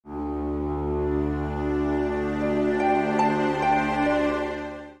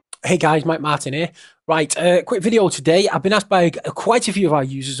Hey guys, Mike Martin here. Right, quick video today. I've been asked by quite a few of our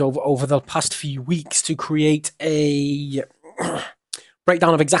users over the past few weeks to create a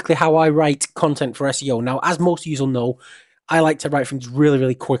breakdown of exactly how I write content for SEO. Now, as most of you will know, I like to write things really,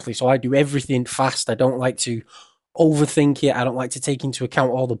 really quickly. So I do everything fast. I don't like to overthink it. I don't like to take into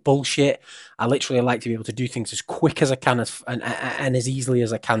account all the bullshit. I literally like to be able to do things as quick as I can and as easily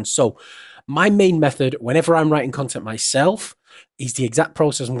as I can. So my main method, whenever I'm writing content myself, is the exact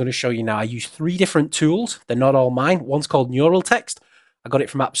process I'm going to show you now. I use three different tools. They're not all mine. One's called Neural Text. I got it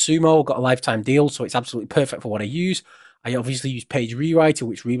from AppSumo, got a lifetime deal, so it's absolutely perfect for what I use. I obviously use Page Rewriter,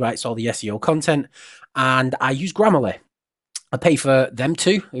 which rewrites all the SEO content, and I use Grammarly. I pay for them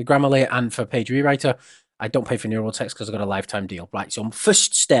too, Grammarly and for Page Rewriter. I don't pay for Neural Text because I've got a lifetime deal. Right, so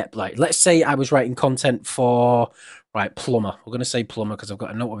first step, like let's say I was writing content for plumber. We're going to say plumber because I've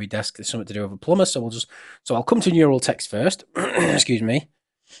got a note on my desk that's something to do with a plumber. So I'll come to Neural Text first. Excuse me,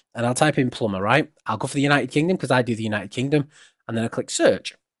 and I'll type in plumber. Right, I'll go for the United Kingdom because I do the United Kingdom, and then I click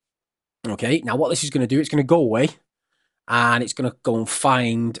search. Okay, now what this is going to do, it's going to go away, and it's going to go and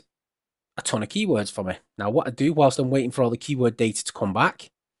find a ton of keywords for me. Now, what I do whilst I'm waiting for all the keyword data to come back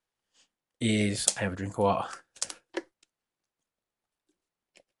is I have a drink of water.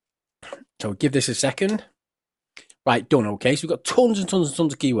 So give this a second. Right, done. Okay, so we've got tons and tons and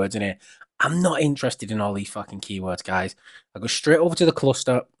tons of keywords in here. I'm not interested in all these fucking keywords, guys. I go straight over to the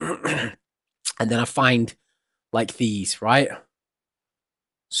cluster and then I find like these, right?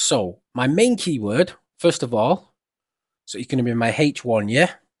 So my main keyword, first of all, so it's going to be my H1,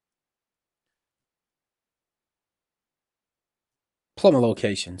 yeah? Plumber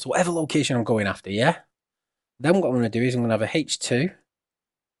location. So whatever location I'm going after, yeah? Then what I'm going to do is I'm going to have a H2,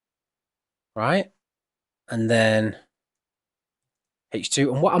 right? And then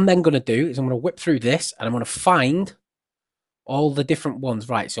H2. And what I'm then going to do is I'm going to whip through this and I'm going to find all the different ones.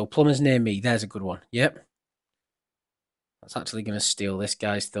 Right, so plumbers near me. There's a good one. Yep. That's actually going to steal this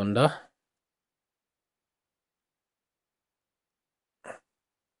guy's thunder.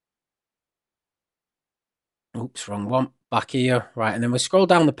 Oops, wrong one. Back here. Right, and then we scroll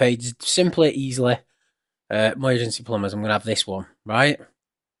down the page simply, easily. Emergency plumbers. I'm going to have this one, right?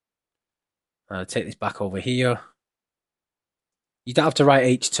 I'll take this back over here. You don't have to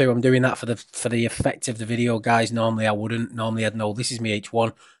write H2. I'm doing that for the effect of the video, guys. Normally I wouldn't. Normally I'd know this is me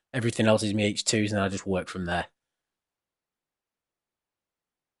H1. Everything else is me H2s, and I just work from there.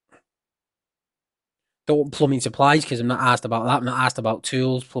 Don't want plumbing supplies because I'm not asked about that. I'm not asked about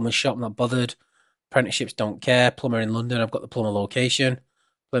tools. Plumber shop, I'm not bothered. Apprenticeships, don't care. Plumber in London, I've got the plumber location.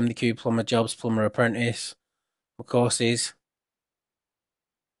 Plumber the queue, plumber jobs, plumber apprentice. Of courses.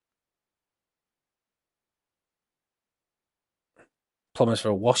 Plumbers for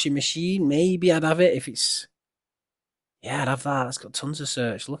a washing machine. Maybe I'd have it if it's. Yeah, I'd have that. It's got tons of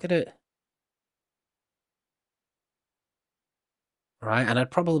search. Look at it. Right, and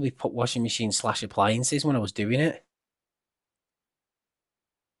I'd probably put washing machine / appliances when I was doing it.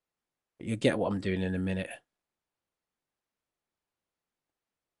 But you'll get what I'm doing in a minute.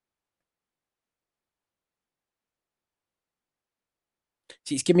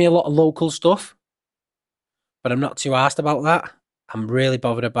 See, it's giving me a lot of local stuff, but I'm not too asked about that. I'm really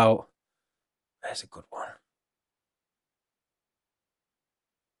bothered about. There's a good one.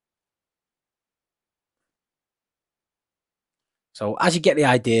 So as you get the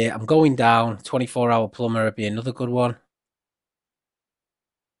idea, I'm going down. 24-hour plumber would be another good one.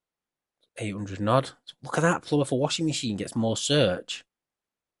 800 nod. Look at that. Plumber for washing machine gets more search.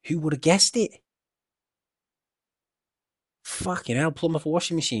 Who would have guessed it? Fucking hell. Plumber for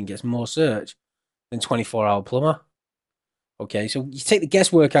washing machine gets more search than 24-hour plumber. Okay, so you take the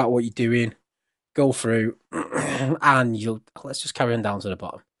guesswork out of what you're doing, go through, and you'll. Let's just carry on down to the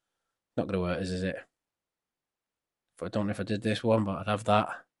bottom. Not going to work, is it? I don't know if I did this one, but I'd have that.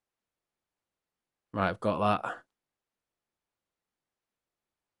 Right, I've got that.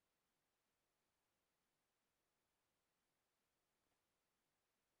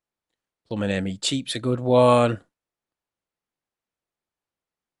 Plumbing ME cheap's a good one.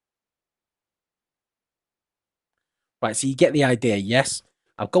 Right, so you get the idea, yes?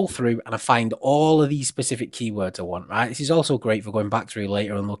 I'll go through and I find all of these specific keywords I want, right? This is also great for going back through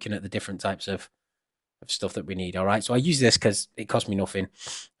later and looking at the different types of stuff that we need, all right? So I use this because it costs me nothing.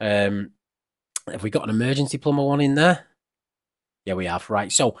 Have we got an emergency plumber one in there? Yeah, we have,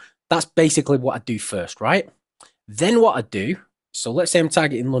 right? So that's basically what I do first, right? Then what I do, so let's say I'm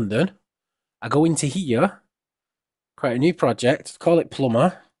targeting London. I go into here, create a new project, call it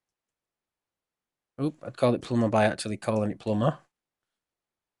plumber. I'd call it plumber by actually calling it plumber.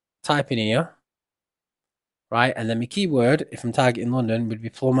 Type in here. right? And then my keyword, if I'm targeting London, would be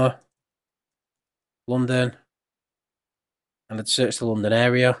plumber, London, and I'd search the London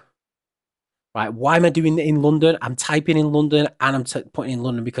area. Right, why am I doing it in London? I'm typing in London and I'm putting in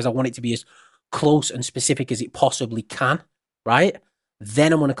London because I want it to be as close and specific as it possibly can, right?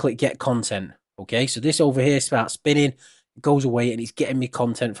 Then I'm going to click get content. Okay, so this over here starts spinning, it goes away, and it's getting me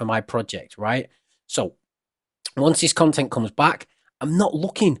content for my project, right? So once this content comes back, I'm not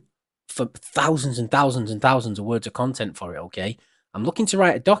looking for thousands and thousands and thousands of words of content for it, okay? I'm looking to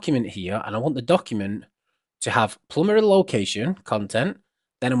write a document here, and I want the document to have plumber location content.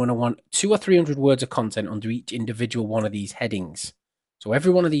 Then I'm going to want 200 or 300 words of content under each individual one of these headings. So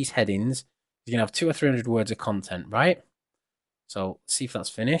every one of these headings is going to have 200 or 300 words of content, right? So let's see if that's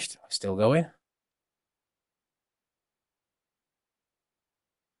finished. Still going.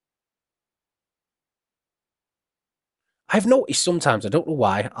 I've noticed sometimes, I don't know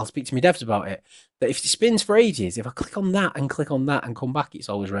why, I'll speak to my devs about it, that if it spins for ages, if I click on that and come back, it's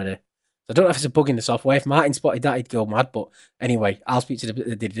always ready. So I don't know if it's a bug in the software. If Martin spotted that, he'd go mad. But anyway, I'll speak to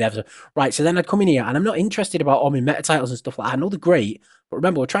the devs. Right, so then I'd come in here, and I'm not interested about all my meta titles and stuff like that. I know they're great, but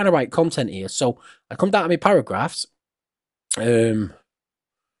remember, we're trying to write content here. So I come down to my paragraphs, and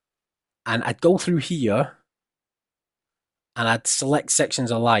I'd go through here, and I'd select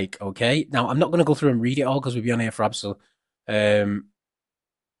sections I like, okay? Now, I'm not going to go through and read it all because we'll be on here for absolute. I'd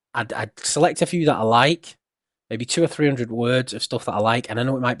select a few that I like, maybe 200 or 300 words of stuff that I like. And I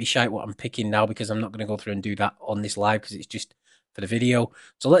know it might be shite what I'm picking now because I'm not going to go through and do that on this live because it's just for the video.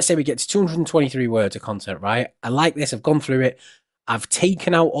 So let's say we get to 223 words of content, right? I like this. I've gone through it. I've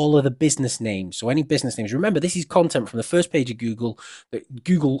taken out all of the business names. So any business names, remember, this is content from the first page of Google that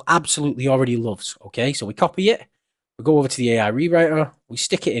Google absolutely already loves. Okay, so we copy it. We go over to the AI rewriter. We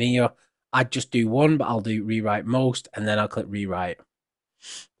stick it in here. I'd just do one, but I'll do rewrite most, and then I'll click rewrite.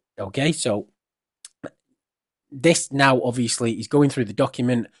 Okay, so this now obviously is going through the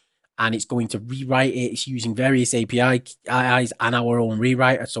document and it's going to rewrite it. It's using various APIs and our own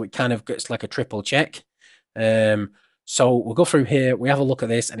rewriter, so it kind of gets like a triple check. So we'll go through here, we have a look at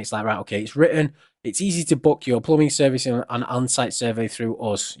this, and it's like, right, okay, it's written. It's easy to book your plumbing service on an on-site survey through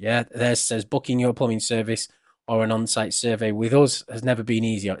us. Yeah, there says booking your plumbing service or an on-site survey with us has never been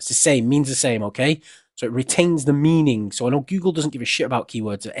easier. It's the same, means the same, okay? So it retains the meaning. So I know Google doesn't give a shit about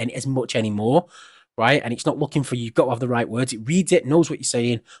keywords as much anymore, right? And it's not looking for you've got to have the right words. It reads it, knows what you're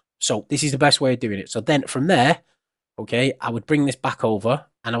saying. So this is the best way of doing it. So then from there, okay, I would bring this back over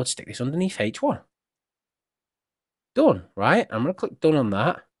and I would stick this underneath H1. Done, right? I'm going to click done on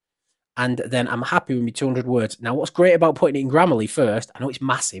that. And then I'm happy with my 200 words. Now, what's great about putting it in Grammarly first, I know it's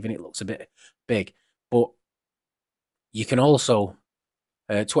massive and it looks a bit big, but you can also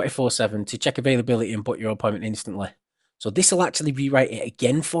 24/7 to check availability and book your appointment instantly. So this will actually rewrite it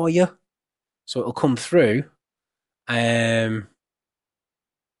again for you. So it'll come through. And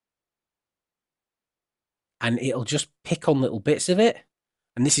it'll just pick on little bits of it.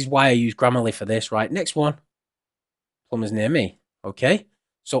 And this is why I use Grammarly for this, right? Next one, plumbers near me. Okay.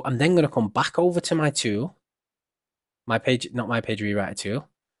 So I'm then going to come back over to my tool. My page, not my page rewriter tool.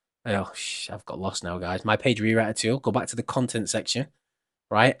 Oh, I've got lost now, guys. My page rewriter tool. Go back to the content section,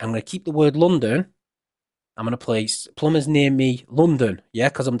 right? I'm going to keep the word London. I'm going to place plumbers near me, London. Yeah,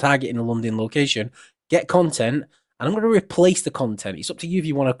 because I'm targeting a London location. Get content. And I'm going to replace the content. It's up to you if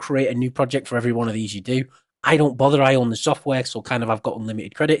you want to create a new project for every one of these you do. I don't bother. I own the software, so kind of I've got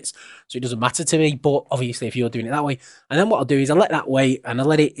unlimited credits, so it doesn't matter to me. But obviously, if you're doing it that way, and then what I'll do is I let that wait and I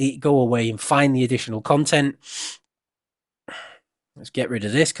let it go away and find the additional content. Let's get rid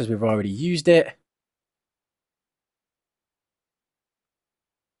of this because we've already used it.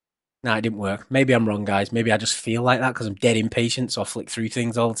 No, it didn't work. Maybe I'm wrong, guys. Maybe I just feel like that because I'm dead impatient, so I flick through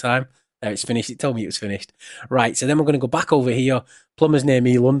things all the time. There, it's finished. It told me it was finished. Right, so then we're going to go back over here. Plumbers near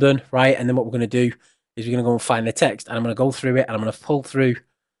me, London, right? And then what we're going to do is we're going to go and find the text. And I'm going to go through it, and I'm going to pull through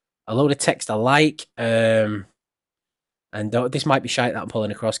a load of text I like. And this might be shite that I'm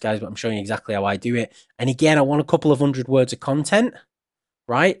pulling across, guys, but I'm showing you exactly how I do it. And again, I want a couple of hundred words of content,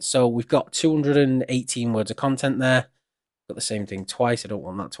 right? So we've got 218 words of content there. Got the same thing twice. I don't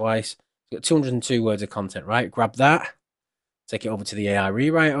want that twice. We've got 202 words of content, right? Grab that. Take it over to the AI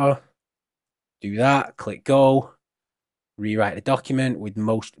rewriter. Do that. Click go. Rewrite the document with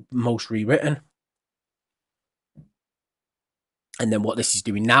most rewritten. And then what this is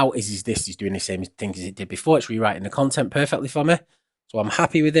doing now is this is doing the same thing as it did before. It's rewriting the content perfectly for me. So I'm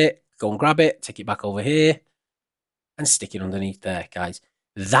happy with it. Go and grab it. Take it back over here. And stick it underneath there, guys.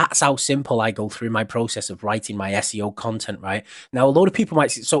 That's how simple I go through my process of writing my SEO content, right? Now, a load of people might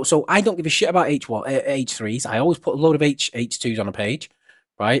say, so I don't give a shit about H3s. I always put a load of H2s on a page,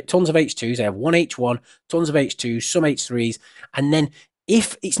 right? Tons of H2s. I have one H1, tons of H2s, some H3s. And then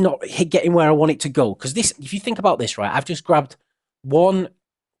if it's not getting where I want it to go, because this, if you think about this, right, I've just grabbed 1,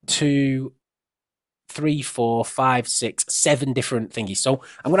 2, 3, 4, 5, 6, 7 different thingies. So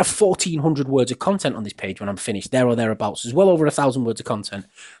I'm going to have 1,400 words of content on this page when I'm finished, there or thereabouts. There's well over 1,000 words of content.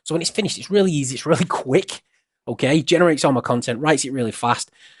 So when it's finished, it's really easy. It's really quick. Okay, generates all my content, writes it really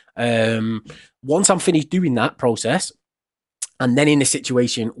fast. Once I'm finished doing that process, and then in a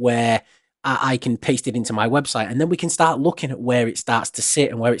situation where I can paste it into my website, and then we can start looking at where it starts to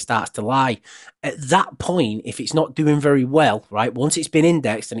sit and where it starts to lie. At that point, if it's not doing very well, right, once it's been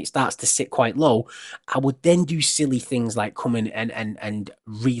indexed and it starts to sit quite low, I would then do silly things like come in and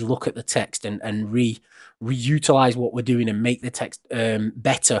re-look at the text and reutilize what we're doing and make the text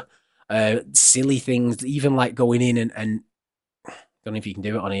better. Silly things, even like going in and I don't know if you can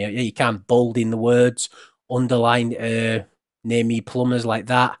do it on here. Yeah, you can bold in the words, underline near me plumbers like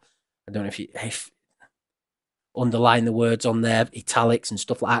that. I don't know if underline the words on there, italics and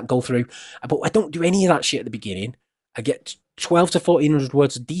stuff like that, go through. But I don't do any of that shit at the beginning. I get 12 to 1,400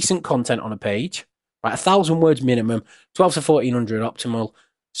 words of decent content on a page, right? 1,000 words minimum, 12 to 1,400 optimal.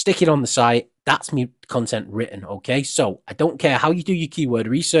 Stick it on the site. That's me content written, okay? So I don't care how you do your keyword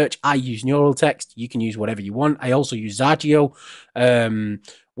research. I use neural text. You can use whatever you want. I also use Zagio.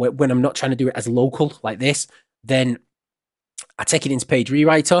 When I'm not trying to do it as local like this, then I take it into Page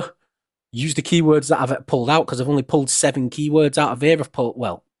Rewriter, use the keywords that I've pulled out, because I've only pulled 7 keywords out of here. I've pulled,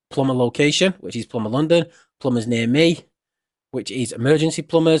 well, plumber location, which is plumber London, plumbers near me, which is emergency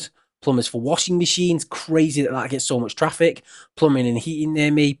plumbers, plumbers for washing machines. Crazy that gets so much traffic. Plumbing and heating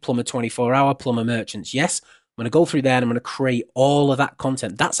near me, plumber 24-hour, plumber merchants. Yes, I'm going to go through there and I'm going to create all of that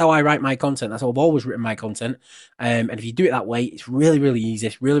content. That's how I write my content. That's how I've always written my content. And if you do it that way, it's really, really easy.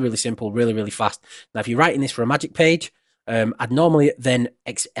 It's really, really simple, really, really fast. Now, if you're writing this for a magic page, I'd normally then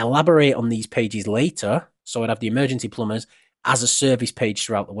elaborate on these pages later. So I'd have the emergency plumbers as a service page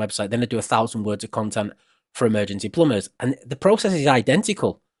throughout the website. Then I'd do 1,000 words of content for emergency plumbers. And the process is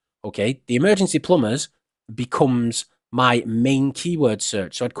identical. Okay. The emergency plumbers becomes my main keyword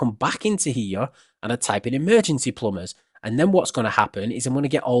search. So I'd come back into here and I'd type in emergency plumbers. And then what's going to happen is I'm going to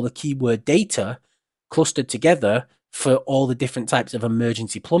get all the keyword data clustered together for all the different types of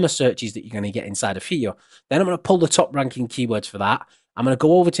emergency plumber searches that you're going to get inside of here. Then I'm going to pull the top ranking keywords for that. I'm going to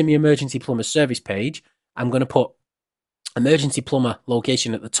go over to my emergency plumber service page. I'm going to put emergency plumber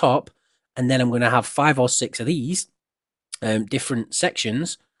location at the top. And then I'm going to have 5 or 6 of these different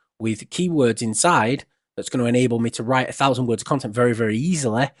sections with keywords inside that's going to enable me to write 1,000 words of content very, very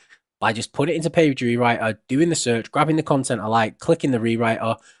easily by just putting it into Page Rewriter, doing the search, grabbing the content I like, clicking the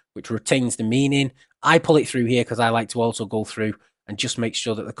rewriter, which retains the meaning. I pull it through here because I like to also go through and just make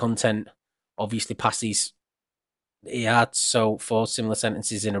sure that the content obviously passes so 4 similar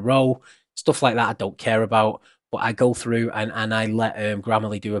sentences in a row, stuff like that I don't care about. But I go through and I let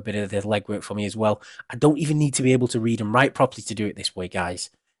Grammarly do a bit of the legwork for me as well. I don't even need to be able to read and write properly to do it this way,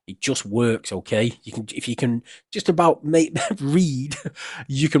 guys. It just works, okay? If you can just about read,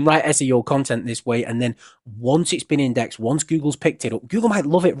 you can write SEO content this way, and then once it's been indexed, once Google's picked it up, Google might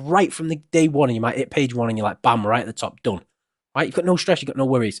love it right from the day one, and you might hit page 1, and you're like, bam, right at the top, done. Right? You've got no stress, you've got no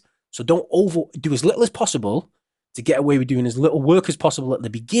worries. So don't do as little as possible to get away with doing as little work as possible at the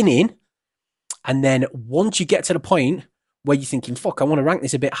beginning, and then once you get to the point where you're thinking, fuck, I want to rank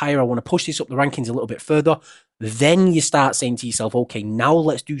this a bit higher, I want to push this up the rankings a little bit further, then you start saying to yourself, okay, now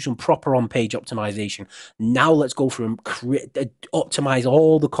let's do some proper on-page optimization. Now let's go through and optimize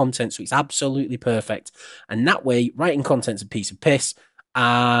all the content so it's absolutely perfect. And that way, writing content's a piece of piss,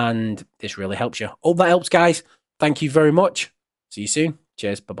 and this really helps you. Hope that helps, guys. Thank you very much. See you soon.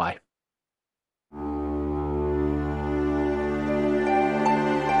 Cheers. Bye-bye.